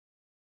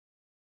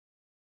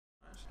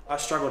I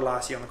struggled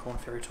last year on the Korn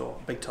Ferry Tour,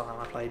 big time.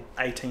 I played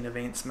 18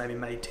 events, maybe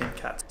made 10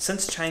 cuts.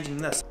 Since changing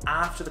this,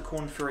 after the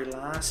Korn Ferry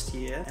last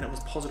year, and it was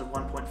positive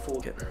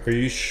 1.4 kit. Are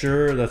you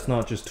sure that's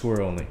not just tour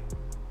only?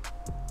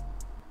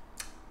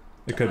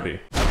 It could be.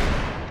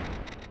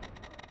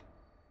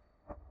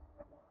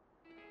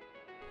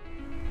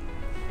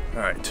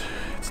 Alright,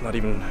 it's not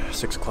even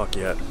 6 o'clock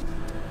yet.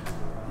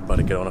 I'm about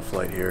to get on a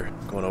flight here,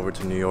 going over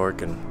to New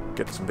York and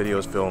get some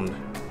videos filmed.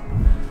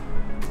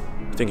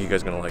 I think you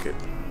guys are gonna like it.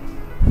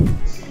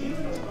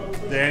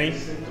 Danny,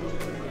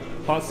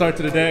 hot start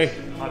to the day.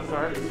 Hot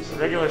start,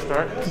 regular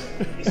start.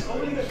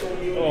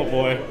 Oh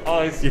boy.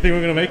 Always. You think we're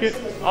gonna make it?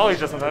 Always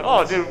just sometimes.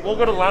 Oh dude, we'll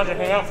go to the lounge and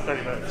hang out for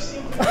 30 minutes.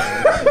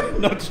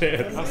 No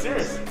chance. I'm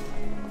serious.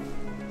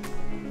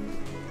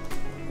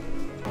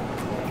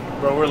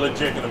 Bro, we're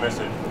legit gonna miss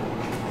it.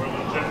 We're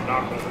legit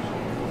not gonna miss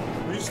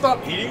it. Will you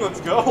stop eating? Let's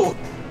go.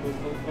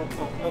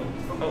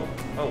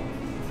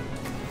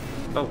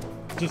 Oh.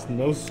 Just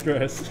no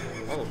stress.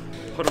 Oh.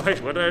 What do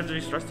I have to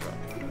be stressed about?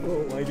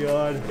 Oh my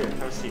god. Here,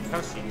 have a seat, have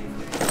a seat.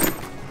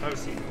 Have a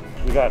seat.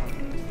 We got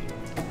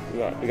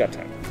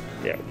time.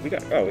 Yeah, we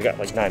got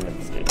like 9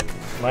 minutes, dude.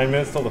 9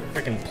 minutes till the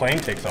freaking plane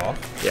takes off.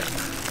 Yeah.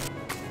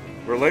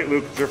 We're late,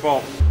 Luke. It's your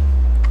fault.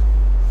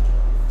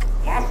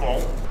 My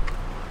fault?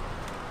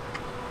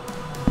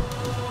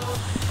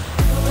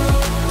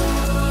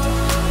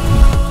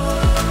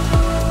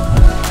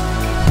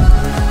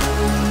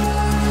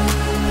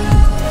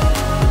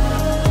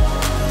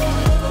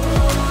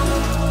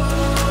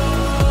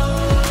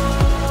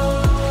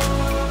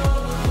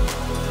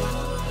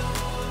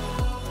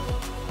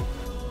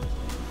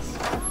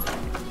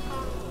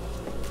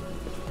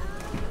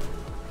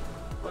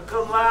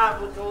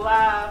 Look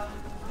alive.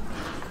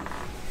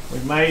 We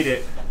made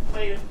it.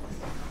 Made it.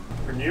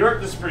 For New York,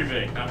 this is pretty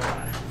big, not gonna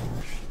lie.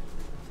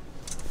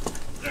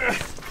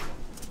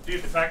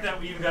 Dude, the fact that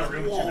we even got a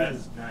room with 2 beds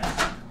is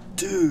nice.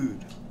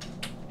 Dude.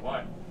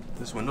 What?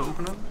 This window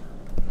open up?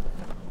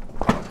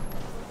 Oh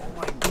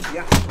my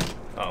god.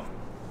 Oh.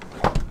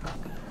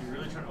 You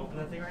really trying to open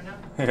that thing right now?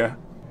 Yeah.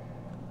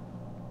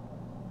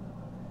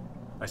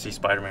 I see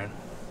Spider-Man.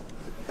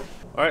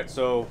 Alright,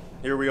 so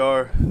here we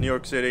are, New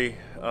York City.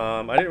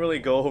 I didn't really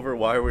go over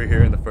why we're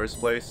here in the first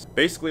place.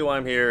 Basically why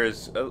I'm here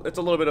is, it's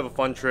a little bit of a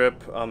fun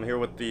trip. I'm here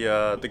with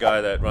the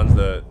guy that runs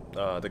the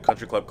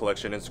Country Club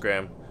Collection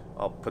Instagram.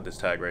 I'll put this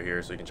tag right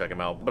here so you can check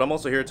him out. But I'm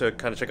also here to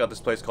kind of check out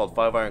this place called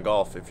 5 Iron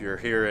Golf. If you're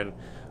here in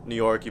New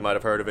York, you might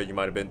have heard of it, you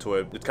might have been to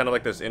it. It's kind of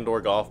like this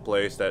indoor golf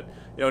place that,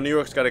 you know, New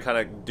York's got to kind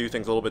of do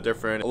things a little bit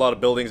different. A lot of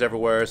buildings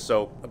everywhere,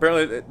 so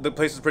apparently the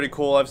place is pretty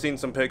cool. I've seen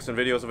some pics and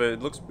videos of it.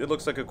 It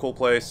looks like a cool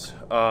place.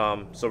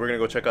 So we're gonna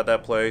go check out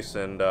that place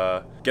and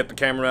get the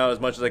camera out as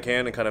much as I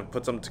can and kind of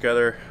put something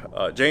together.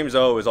 James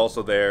O is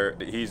also there.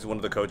 He's one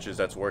of the coaches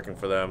that's working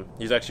for them.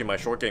 He's actually my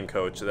short game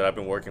coach that I've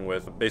been working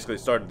with. Basically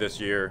started this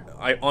year.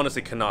 I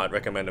honestly cannot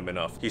recommend him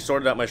enough. He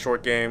sorted out my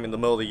short game in the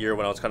middle of the year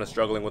when I was kind of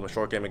struggling with my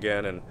short game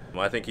again, and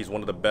I think he's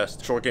one of the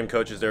best short game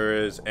coaches there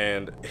is,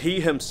 and he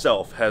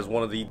himself has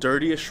one of the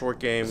dirtiest short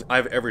games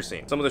I've ever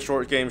seen. Some of the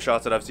short game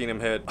shots that I've seen him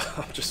hit,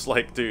 I'm just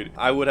like, dude,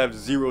 I would have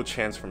zero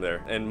chance from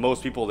there, and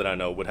most people that I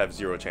know would have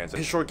zero chance.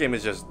 His short game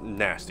is just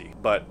nasty,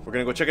 but we're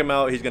gonna go check him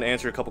out. He's gonna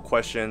answer a couple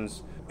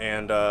questions,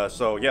 and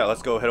so yeah,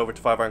 let's go head over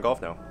to 5 Iron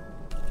Golf now.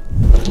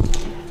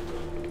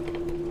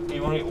 Do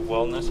you want to get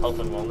wellness, health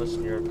and wellness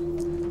in your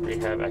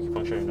rehab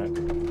acupuncture and neck?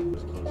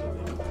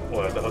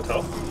 What, at the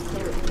hotel?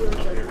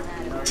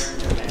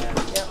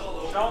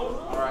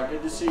 Alright,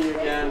 good to see you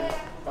again.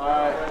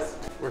 Bye.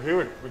 We're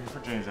here for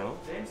James O.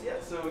 James, yeah,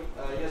 so you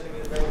guys are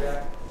going to bring it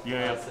back.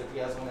 Yeah. So if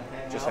you guys want to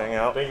hang Just out. hang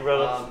out. Thank you,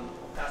 brother.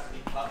 Has to be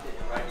cupped in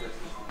your right wrist.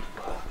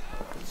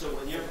 So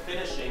when you're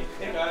finishing,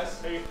 hey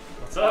guys. Hey,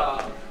 what's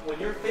up? When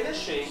you're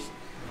finishing,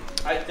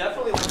 I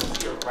definitely want to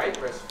see your right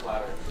wrist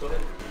flatter. Go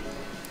ahead.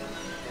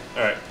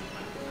 Alright.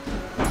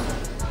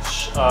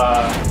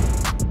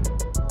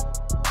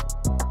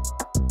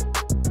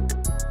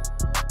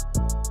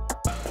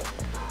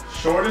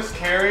 Shortest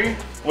carry.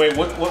 Wait,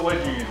 what wedge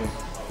are you using?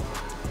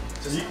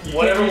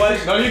 Whatever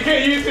wedge. No, you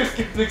can't use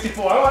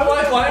 64. Why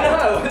not?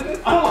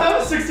 I don't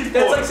have a 64.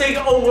 That's like saying,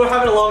 oh, we're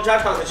having a long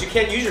drive contest. You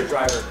can't use your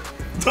driver.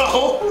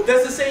 No.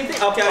 That's the same thing.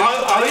 Okay.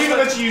 I'll even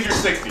let you use your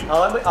 60.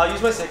 I'll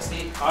use my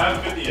 60. I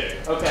have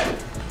 58. Okay.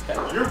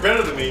 You're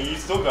better than me. You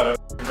still got a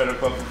better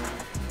club.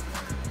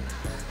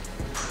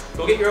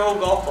 Go get your own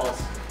golf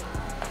balls.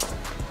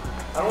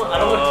 I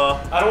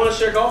don't want to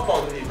share golf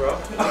balls with you, bro.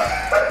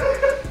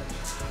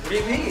 What do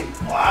you mean?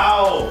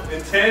 Wow,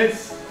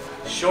 intense.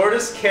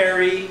 Shortest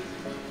carry.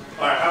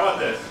 All right, how about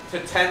this? To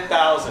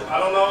 10,000. I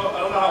don't know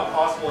how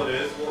possible it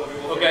is. We'll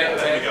okay.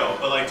 There we go.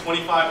 But like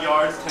 25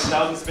 yards,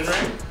 10,000 spin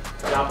rate.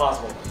 Not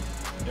possible.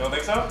 You don't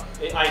think so?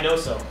 I know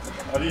so.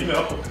 How do you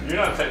know? You're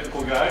not a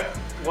technical guy.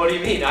 What do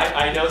you mean?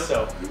 I know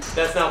so.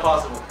 That's not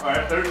possible. All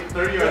right,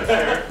 30 yards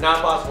there.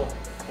 Not possible.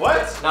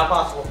 What? Not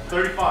possible.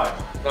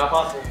 35. Not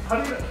possible.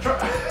 How do you try?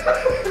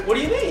 What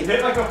do you mean?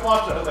 Hit like a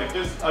flop shot. Like I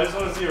just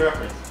want to see a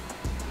reference.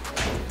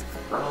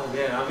 Oh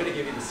man, I'm gonna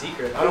give you the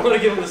secret. I don't want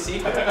to give him the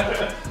secret.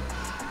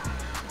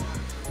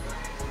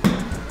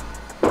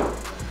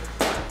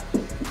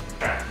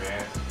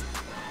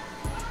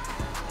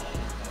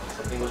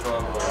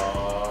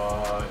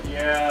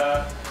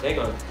 Hang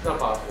on, it's not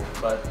possible,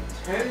 but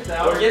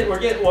 10,000. we're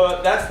getting.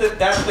 Well, that's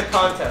the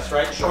contest,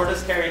 right?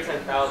 Shortest carry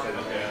 10,000.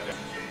 Okay.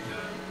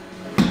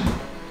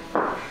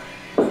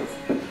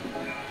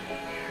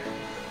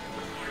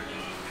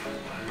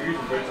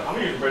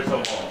 I'm using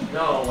Bridgestone ball.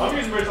 No. I'm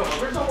using Bridgestone ball.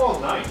 Bridgestone ball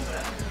is nice.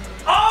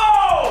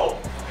 Oh!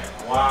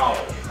 Wow.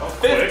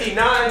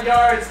 59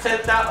 yards,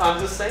 10,000. I'm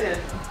just saying.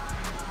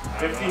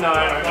 59 I'm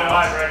right going now.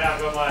 live right now.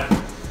 I'm going live.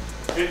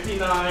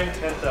 59,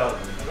 10,000.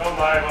 I'm going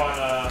live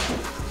on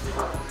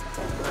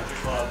Country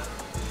Club.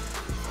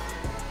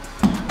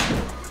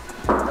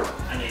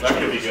 That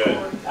could be good.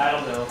 I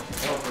don't know. I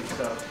don't think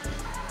so.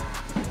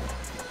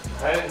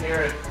 I didn't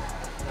hear it.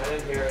 I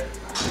didn't hear it.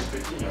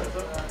 15 yards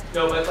up?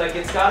 No, but like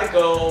it's gotta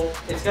go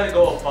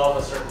above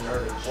a certain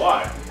yardage.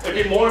 Why?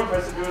 It'd be more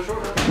impressive to do a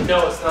shorter.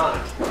 No, it's not.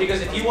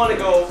 Because if you want to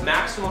go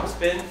maximum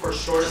spin for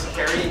shortest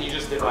carry and you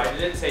just divided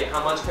it, say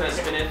how much can I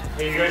spin it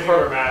Hey, you guys need to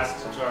wear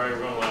masks. I'm sorry, we're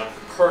going live.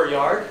 per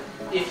yard,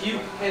 if you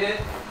hit it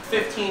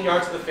 15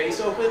 yards with the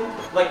face open,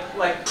 like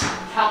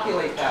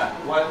calculate that.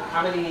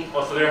 How many?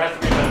 Oh, so there has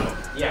to be a minimum.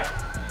 Yeah.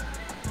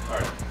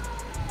 Alright.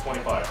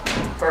 25.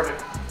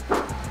 Perfect.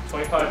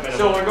 25 minimum.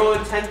 So we're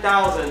going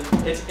 10,000.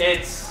 It's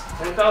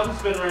 10,000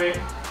 spin rate,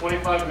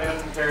 25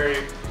 minimum carry.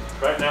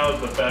 Right now is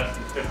the best,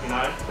 it's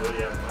 59.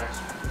 Yeah, max.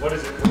 What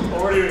is it?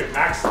 What we're doing?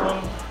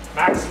 Maximum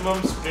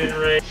spin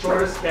rate.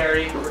 shortest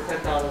carry for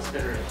 10,000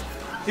 spin rate.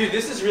 Dude,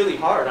 this is really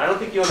hard. I don't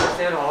think you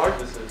understand how hard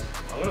this is.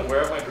 I'm gonna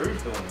wear out my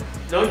grooves doing this.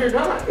 No, you're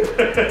not.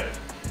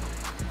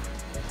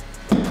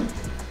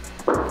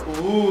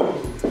 Ooh,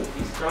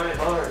 he's trying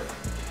hard.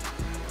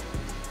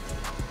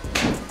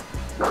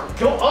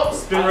 Go up,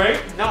 spin rate.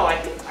 No, I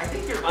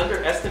think you're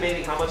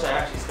underestimating how much I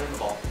actually spin the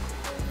ball.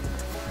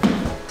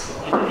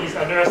 He's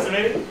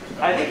underestimated?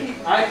 I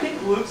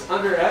think Luke's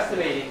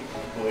underestimating.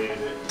 Bladed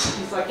it.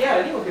 He's like, yeah,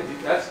 anyone can do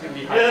that. That's gonna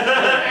be higher.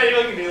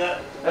 Anyone can do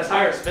that. That's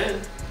higher spin.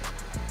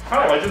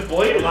 How? I just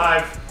bladed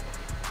Live.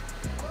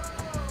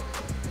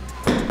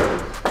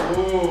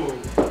 Ooh,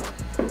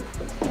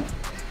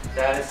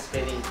 that is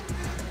spinning.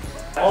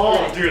 That's Oh,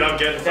 pretty- dude, I'm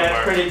getting somewhere.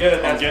 That's pretty good.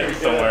 I'm That's getting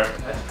pretty good. somewhere.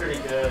 That's pretty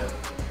good.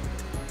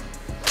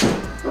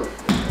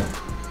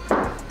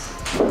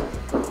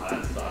 Oh,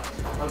 that sucks.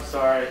 I'm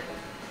sorry.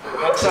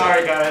 I'm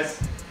sorry,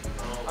 guys.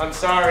 I'm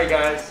sorry,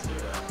 guys.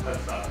 That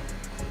sucks.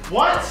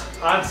 What?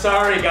 I'm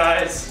sorry,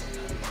 guys.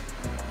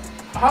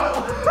 How?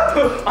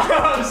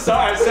 I'm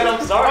sorry. I said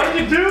I'm sorry. Why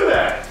did you do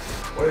that?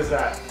 What is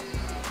that?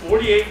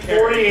 48 carry.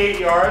 48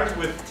 yards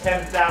with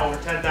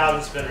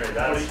 10,000 spin rate.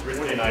 That's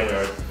 49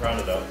 yards.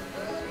 Rounded up.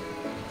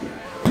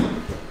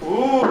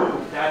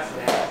 Ooh, that's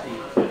nasty.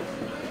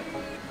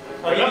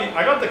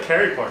 I got the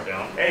carry part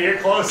down. Hey, you're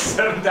close.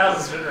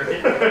 7,000 spin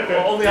rate.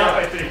 Well, only off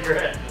by 3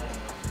 grand.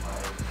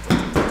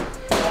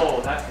 Oh,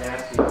 that's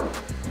nasty.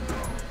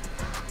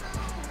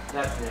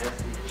 That's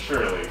nasty.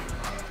 Surely.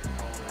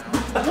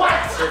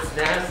 What? It's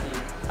nasty.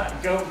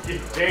 Go,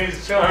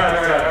 James, chill.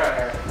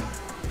 Alright.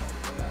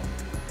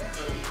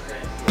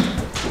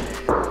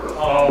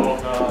 Oh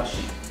gosh.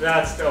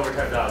 That's over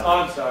 10,000.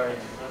 Oh, I'm sorry.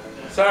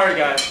 Sorry,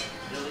 guys.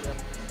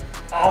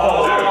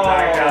 Oh, Oh.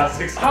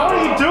 9,000. How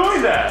are you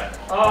doing that?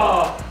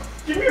 Oh,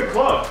 Give me your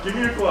club. Give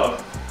me your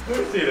club. Let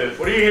me see this.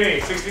 What are you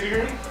hitting? 60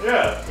 degree?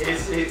 Yeah.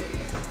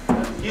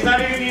 He's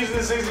not even using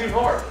the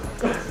 64.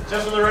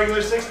 Just with a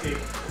regular 60.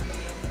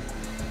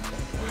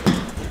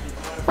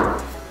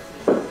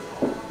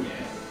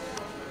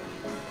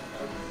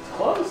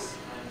 close.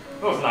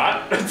 No, it's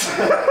not.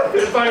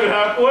 It's not even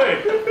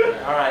halfway.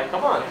 All right,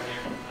 come on.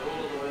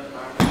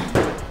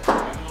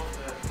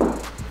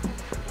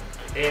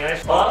 Hey,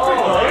 nice.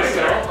 Oh, there we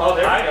go. Oh,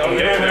 there we go.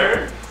 Get in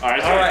there.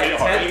 Alright, All right, hit it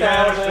hard.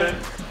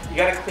 10,000. You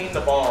gotta clean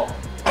the ball.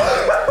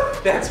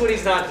 That's what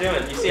he's not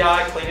doing. You see how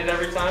I clean it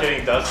every time?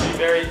 Getting dusty. It's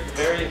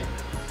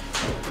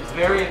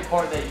very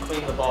important that you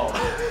clean the ball.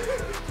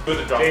 With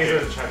the drop James kick.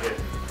 doesn't chunk it.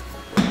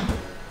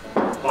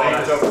 Oh,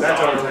 That's over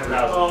 10,000.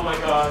 Oh my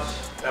gosh.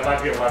 That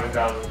might be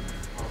 11,000.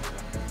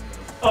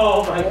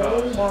 Oh my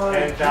gosh.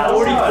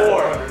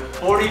 10,000.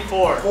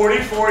 44.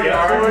 44 Yeah,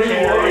 yards.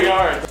 44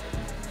 yards.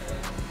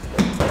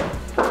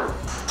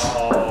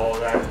 Oh,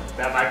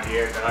 that might be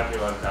it. That might be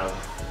 11,000.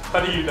 How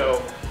do you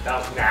know? That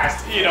was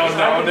nasty. You don't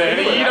know,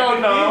 Danny. You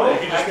don't know. You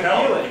can just I can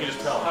tell. feel it. You can just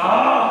tell.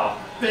 Ah,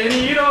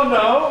 Danny, you don't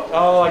know.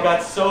 Oh, I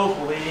got so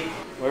bleak.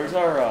 Where's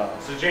our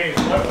So James,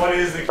 what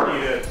is the key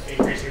to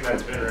increasing that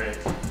spin rate?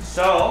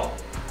 So,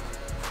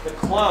 the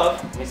club,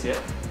 let me see it.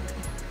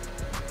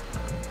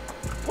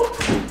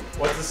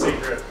 What's the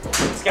secret?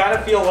 It's got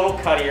to feel a little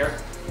cuttier.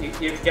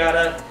 You've got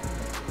to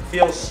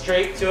feel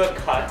straight to a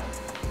cut.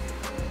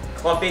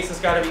 Club face has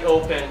got to be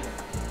open,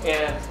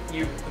 and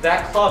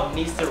that club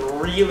needs to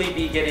really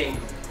be getting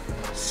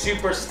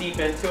super steep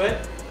into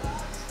it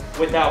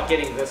without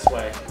getting this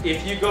way.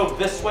 If you go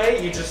this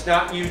way, you just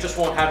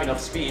won't have enough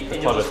speed,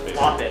 and you'll just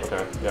flop it.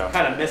 Okay, yeah.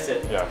 Kind of miss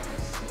it. Yeah.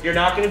 You're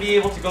not going to be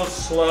able to go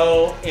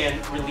slow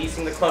and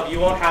releasing the club. You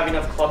won't have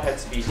enough club head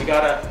speed. You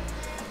gotta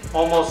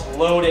almost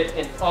load it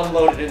and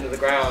unload it into the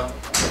ground.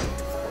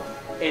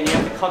 And you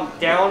have to come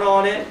down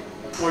on it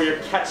where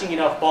you're catching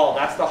enough ball.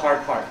 That's the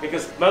hard part,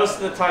 because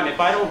most of the time, if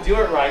I don't do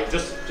it right,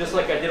 just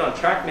like I did on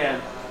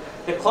TrackMan,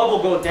 the club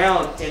will go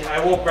down and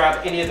I won't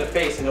grab any of the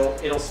face, and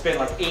it'll spin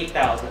like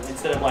 8,000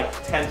 instead of like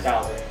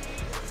 10,000.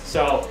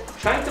 So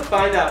trying to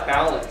find that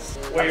balance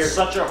where you're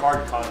such a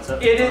hard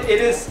concept. It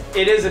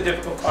is a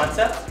difficult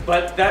concept,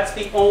 but that's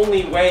the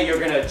only way you're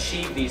going to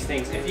achieve these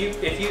things.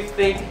 If you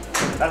think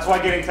that's why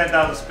getting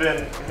 10,000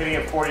 spin, hitting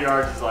it 40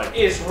 yards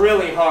is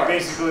really hard.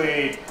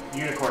 Basically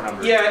unicorn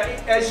numbers.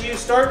 Yeah, as you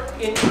start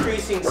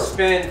increasing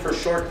spin for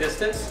short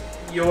distance,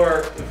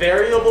 your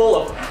variable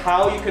of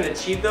how you can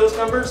achieve those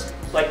numbers,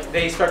 like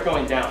they start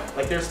going down.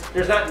 Like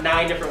there's not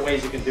 9 different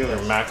ways you can do it.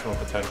 Your maximum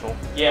potential.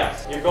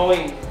 Yes, you're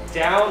going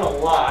down a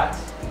lot.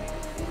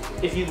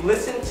 If you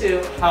listen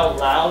to how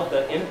loud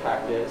the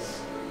impact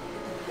is,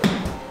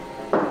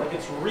 like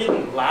it's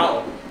really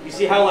loud. You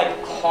see how like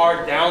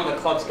hard down the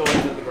club's going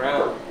into the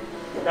ground.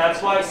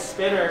 That's why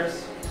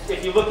spinners,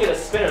 if you look at a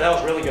spinner, that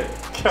was really good.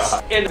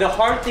 God. And the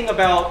hard thing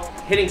about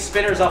hitting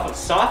spinners off of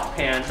soft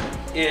pan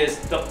is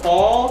the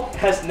ball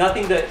has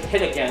nothing to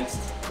hit against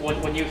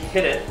when you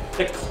hit it.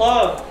 The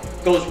club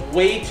goes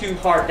way too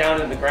hard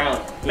down in the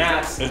ground.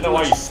 Max. Isn't that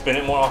why you spin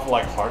it more off of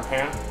like hard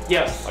pan?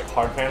 Yes. Like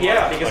hard pan?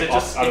 Yeah, because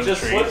like it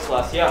just slips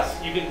less. Yes,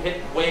 you can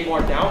hit way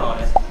more down on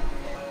it.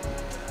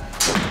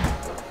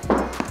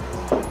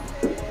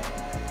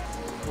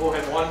 We'll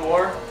hit one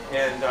more,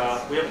 and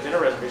we have a dinner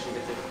reservation to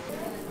get to.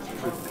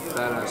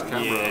 Badass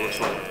camera, yeah. looks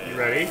like. You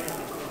ready?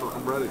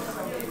 I'm ready.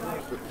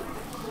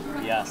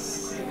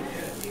 Yes.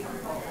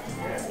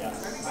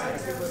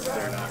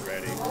 They're not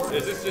ready.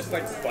 Is this just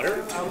like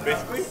butter,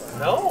 basically?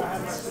 No,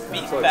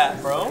 beef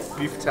fat, bro.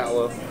 Beef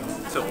tallow.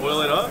 To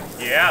oil it up?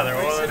 Yeah, they're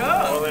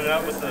oiling it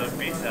up with the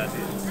beef fat,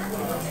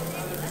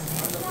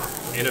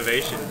 dude.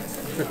 Innovation.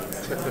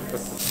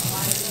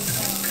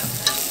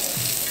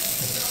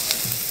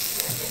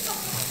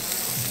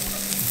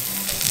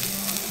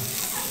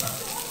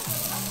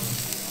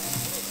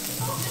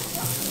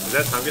 Is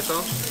that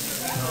samgyeopsal?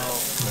 No.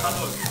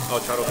 Oh,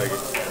 chado bagel.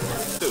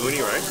 The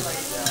uni, right?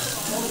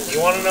 You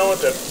want to know what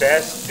the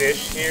best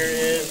dish here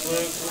is, Luke?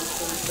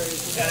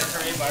 Is that a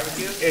Korean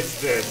barbecue? It's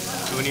this.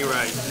 Uni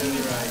rice.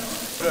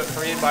 Put a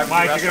Korean barbecue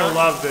Mike, restaurant? you're gonna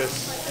love this.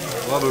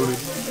 Love uni.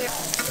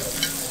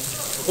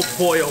 Oh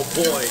boy, oh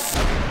boy.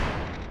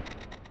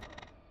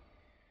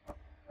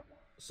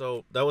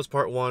 So that was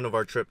part 1 of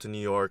our trip to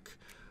New York.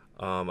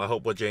 I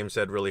hope what James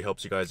said really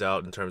helps you guys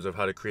out in terms of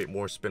how to create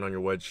more spin on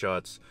your wedge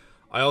shots.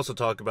 I also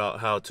talk about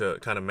how to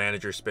kind of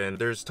manage your spin.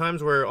 There's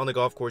times where on the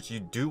golf course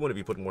you do want to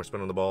be putting more spin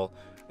on the ball,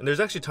 and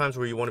there's actually times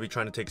where you want to be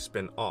trying to take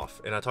spin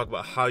off, and I talk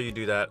about how you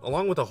do that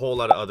along with a whole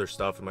lot of other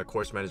stuff in my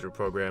course management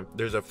program.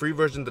 There's a free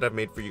version that I've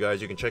made for you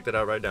guys. You can check that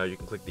out right now. You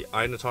can click the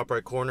I in the top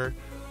right corner,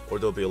 or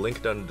there'll be a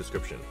link down in the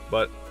description.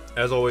 But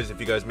as always, if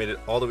you guys made it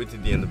all the way to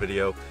the end of the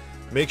video,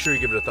 make sure you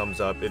give it a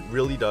thumbs up. It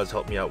really does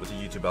help me out with the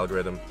YouTube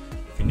algorithm.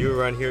 If you're new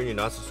around here and you're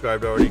not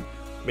subscribed already,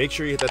 make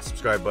sure you hit that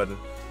subscribe button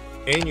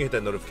and you hit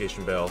that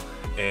notification bell,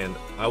 and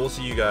I will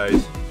see you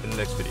guys in the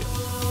next video.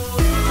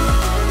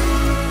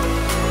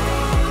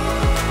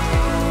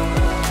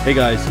 Hey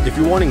guys, if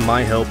you're wanting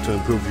my help to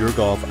improve your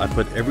golf, I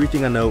put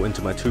everything I know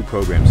into my 2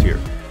 programs here.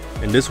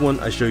 In this one,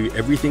 I show you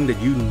everything that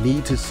you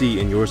need to see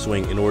in your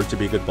swing in order to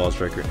be a good ball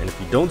striker, and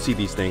if you don't see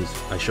these things,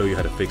 I show you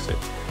how to fix it.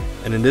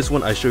 And in this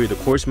one, I show you the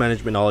course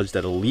management knowledge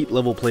that elite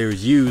level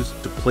players use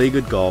to play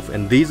good golf,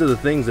 and these are the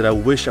things that I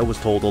wish I was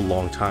told a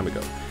long time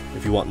ago.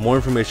 If you want more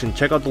information,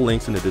 check out the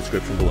links in the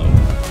description below.